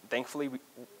 thankfully,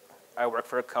 I work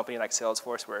for a company like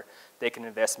Salesforce where they can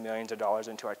invest millions of dollars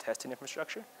into our testing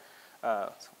infrastructure.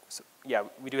 So yeah,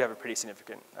 we do have a pretty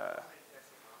significant,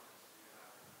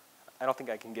 I don't think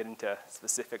I can get into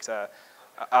specifics.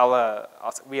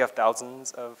 We have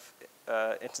thousands of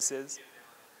instances.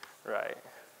 Right.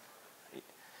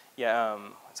 Yeah,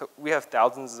 so we have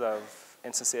thousands of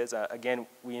instances. Again,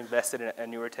 we invested in a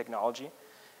newer technology,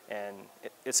 and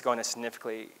it's going to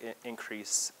significantly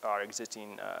increase our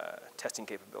existing testing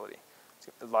capability.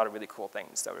 So a lot of really cool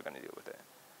things that we're going to do with it.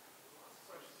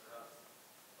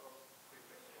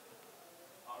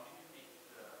 How did you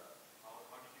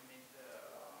make the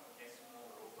test more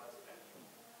robust and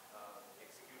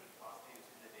execute it faster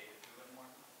using the data-driven one?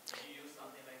 Did you use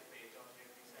something like page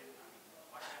object design?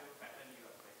 What kind of pattern you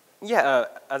applied? Yeah,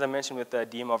 as I mentioned with the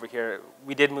DM over here,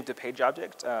 we did move to page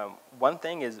object. One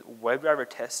thing is WebDriver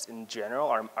tests in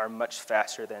general are much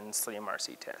faster than Selenium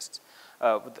RC tests.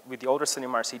 With the older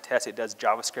Selenium RC test, it does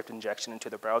JavaScript injection into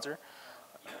the browser.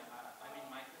 Yeah,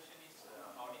 my question is,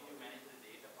 how did you manage the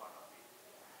data part of it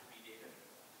to be data-driven?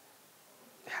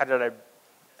 How did I?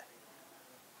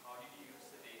 How did you use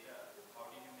the data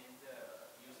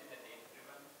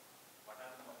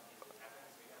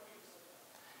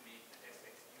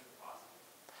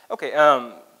Okay,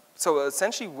 so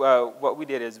essentially what we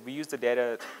did is we used the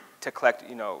data to collect,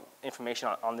 information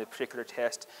on the particular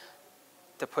test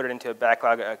to put it into a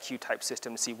backlog, a queue type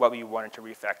system to see what we wanted to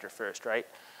refactor first, right?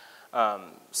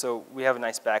 So we have a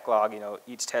nice backlog,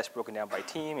 each test broken down by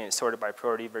team and it's sorted by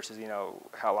priority versus,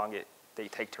 how long they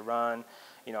take to run,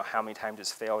 how many times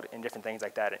it's failed and different things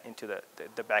like that into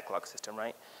the backlog system,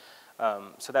 right?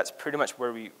 So that's pretty much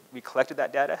where we collected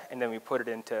that data and then we put it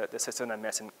into the system I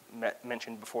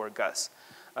mentioned before, Gus.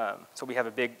 So we have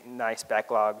a big, nice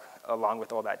backlog along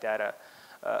with all that data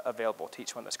available to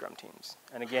each one of the Scrum teams.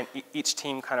 And again, each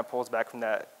team kind of pulls from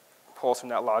that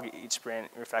log each sprint,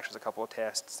 refactors a couple of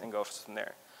tests, and goes from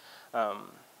there.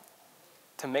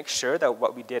 To make sure that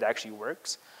what we did actually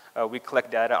works, we collect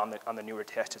data on the newer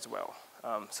test as well.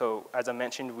 So as I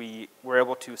mentioned, we were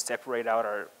able to separate out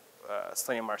our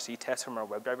Selenium RC tests from our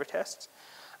WebDriver tests.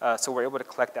 So we're able to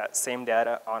collect that same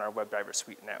data on our WebDriver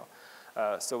suite now.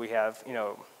 So we have,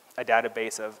 a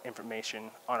database of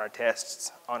information on our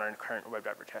tests, on our current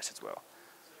WebDriver test as well.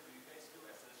 So do you guys do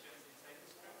assertions inside the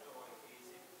script, or is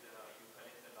it you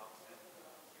collect the logs and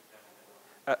you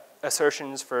done it?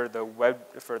 Assertions for the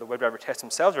WebDriver tests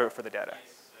themselves or for the data?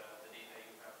 Yes, the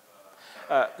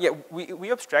data you have. Yeah,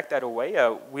 we abstract that away.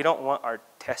 We don't want our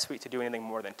test suite to do anything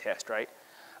more than test, right?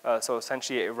 So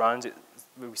essentially it runs,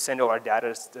 we send all our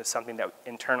data to something that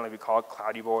internally we call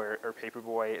Cloudy Boy or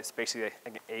Paperboy. It's basically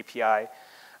an API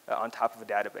on top of a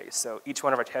database. So each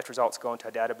one of our test results go into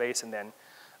a database and then,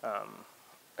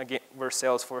 again, we're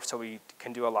Salesforce, so we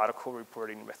can do a lot of cool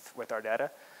reporting with our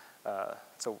data.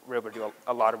 So we're able to do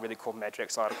a lot of really cool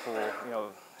metrics, a lot of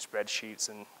cool, spreadsheets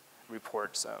and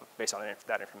reports based on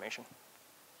that information.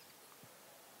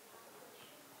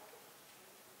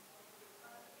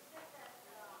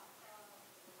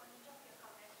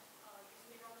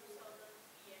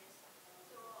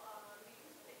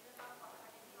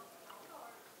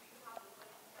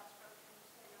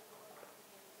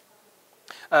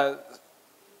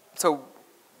 So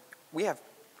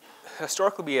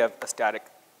historically we have a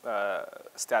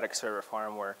static server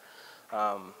farm where,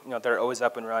 they're always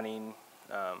up and running.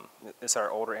 It's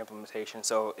our older implementation.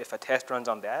 So if a test runs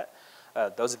on that,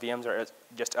 those VMs are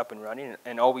just up and running.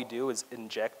 And all we do is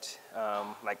inject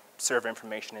like server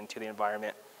information into the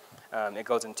environment. It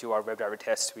goes into our WebDriver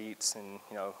test suites and,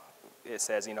 it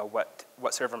says,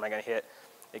 what server am I going to hit?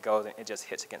 It goes and it just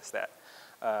hits against that.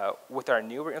 With our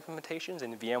newer implementations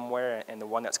in VMware and the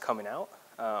one that's coming out,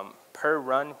 per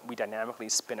run, we dynamically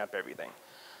spin up everything.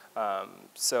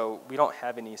 So we don't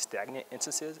have any stagnant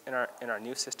instances in our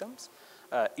new systems.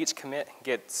 Each commit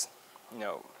gets,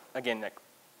 again, like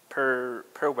per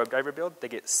WebDriver build, they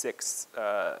get six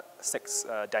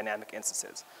dynamic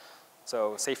instances.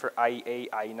 So say for IE8,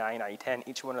 IE9, IE10,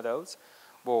 each one of those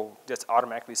will just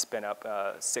automatically spin up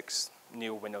 6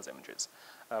 new Windows images.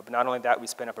 But not only that, we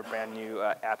spin up a brand new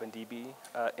AppNDB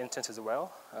instance as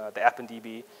well. The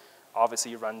AppNDB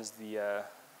obviously runs the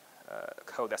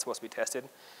code that's supposed to be tested,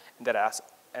 and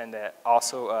that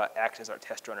also acts as our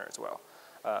test runner as well.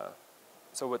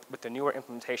 So with the newer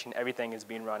implementation, everything is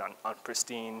being run on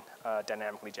pristine,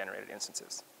 dynamically generated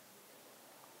instances.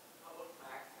 How about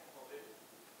Macs and mobile?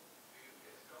 Do you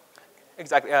guys know?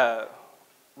 Exactly.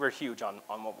 We're huge on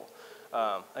mobile.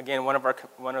 Again, one of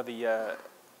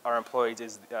our employees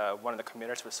is one of the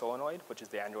committers for Solenoid, which is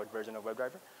the Android version of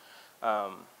WebDriver.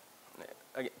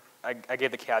 I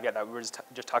gave the caveat that we were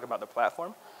just talking about the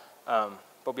platform,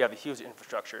 but we have a huge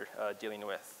infrastructure dealing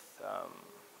with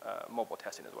mobile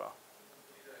testing as well.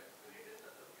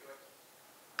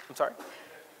 I'm sorry?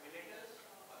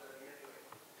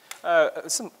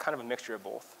 It's some kind of a mixture of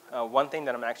both. One thing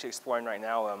that I'm actually exploring right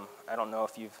now, I don't know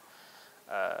if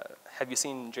have you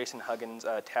seen Jason Huggins'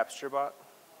 Tapster bot?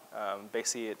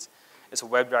 Basically, it's a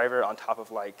WebDriver on top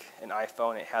of like an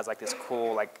iPhone. It has like this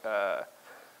cool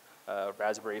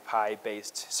Raspberry Pi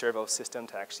based servo system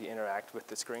to actually interact with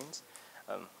the screens.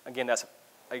 Again, that's,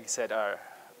 like I said,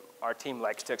 our team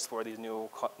likes to explore these new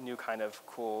kind of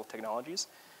cool technologies.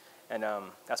 And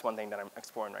that's one thing that I'm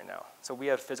exploring right now. So we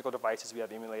have physical devices, we have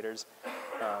emulators.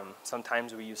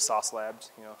 Sometimes we use Sauce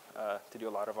Labs, to do a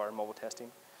lot of our mobile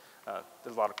testing.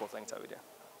 There's a lot of cool things that we do. Do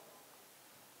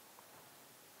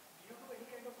you do any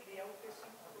kind of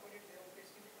automated layout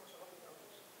testing for some of the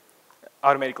products?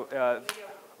 Automatic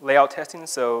layout testing.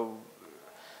 So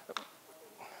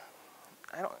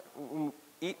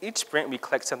each sprint we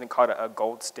collect something called a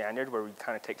gold standard, where we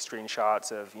kind of take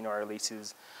screenshots of our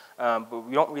releases, but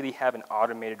we don't really have an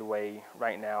automated way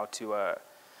right now to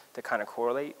kind of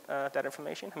correlate that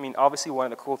information. I mean, obviously one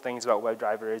of the cool things about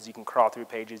WebDriver is you can crawl through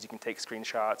pages, you can take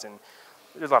screenshots, and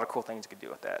there's a lot of cool things you can do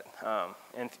with that.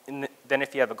 And then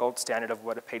if you have a gold standard of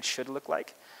what a page should look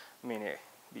like, I mean, it'd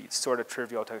be sort of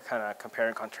trivial to kind of compare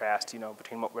and contrast,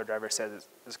 between what WebDriver says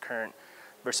is current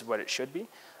versus what it should be.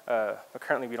 But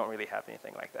currently, we don't really have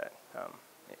anything like that.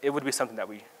 It would be something that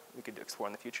we could explore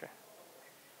in the future.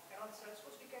 And on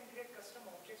Salesforce, we can create custom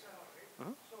objects and all,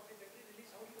 right? So with every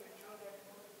release, how do you ensure that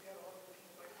we are all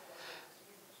working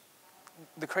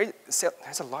right?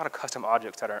 There's a lot of custom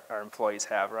objects that our employees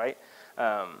have, right?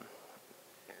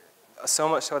 So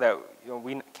much so that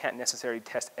we can't necessarily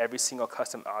test every single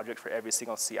custom object for every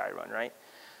single CI run, right?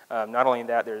 Not only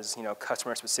that, there's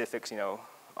customer specifics,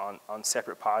 on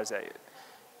separate pods that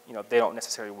they don't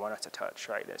necessarily want us to touch,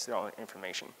 right? That's their own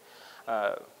information.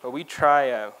 But we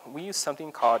use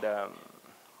something called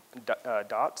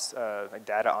dots, like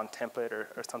data on template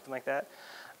or something like that.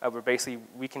 Where basically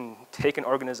we can take an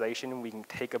organization, we can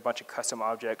take a bunch of custom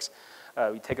objects,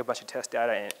 we take a bunch of test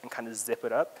data and kind of zip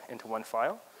it up into one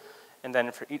file. And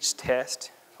then for each test,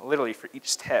 literally for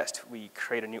each test, we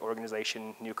create a new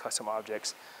organization, new custom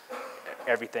objects,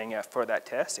 everything for that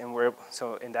test. And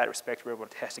so in that respect, we're able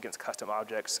to test against custom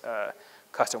objects,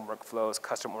 custom workflows,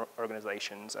 custom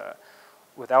organizations,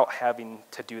 without having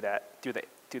to do that through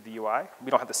the UI. We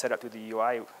don't have to set up through the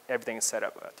UI. Everything is set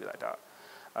up through that dot.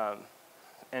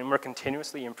 And we're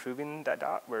continuously improving that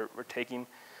dot. We're taking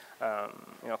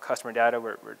customer data,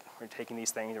 we're taking these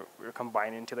things, we're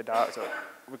combining into the dot, so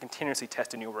we're continuously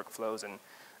testing new workflows and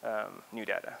new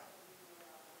data.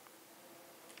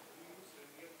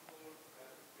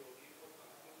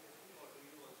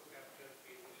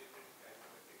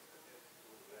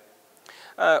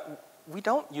 We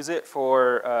don't use it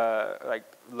for like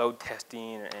load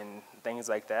testing and things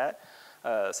like that.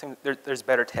 There's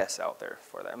better tests out there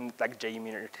for that, like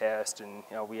JUnit test, and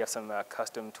we have some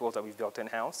custom tools that we've built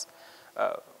in-house.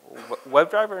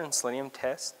 WebDriver and Selenium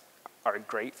tests are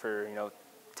great for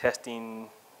testing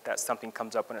that something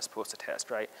comes up when it's supposed to test,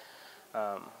 right?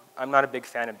 I'm not a big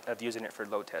fan of using it for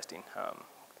load testing.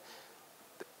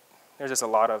 There's just a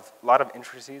lot of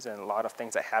intricacies and a lot of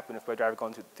things that happen with WebDriver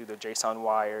going through the JSON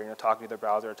wire, talking to the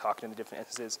browser, talking to the different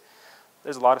instances.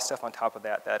 There's a lot of stuff on top of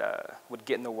that would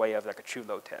get in the way of like a true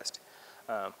load test.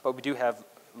 But we do have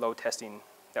load testing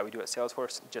that we do at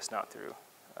Salesforce, just not through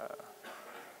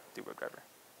WebDriver.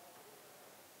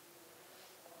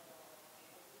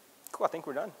 Cool, I think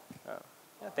we're done.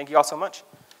 Yeah, thank you all so much.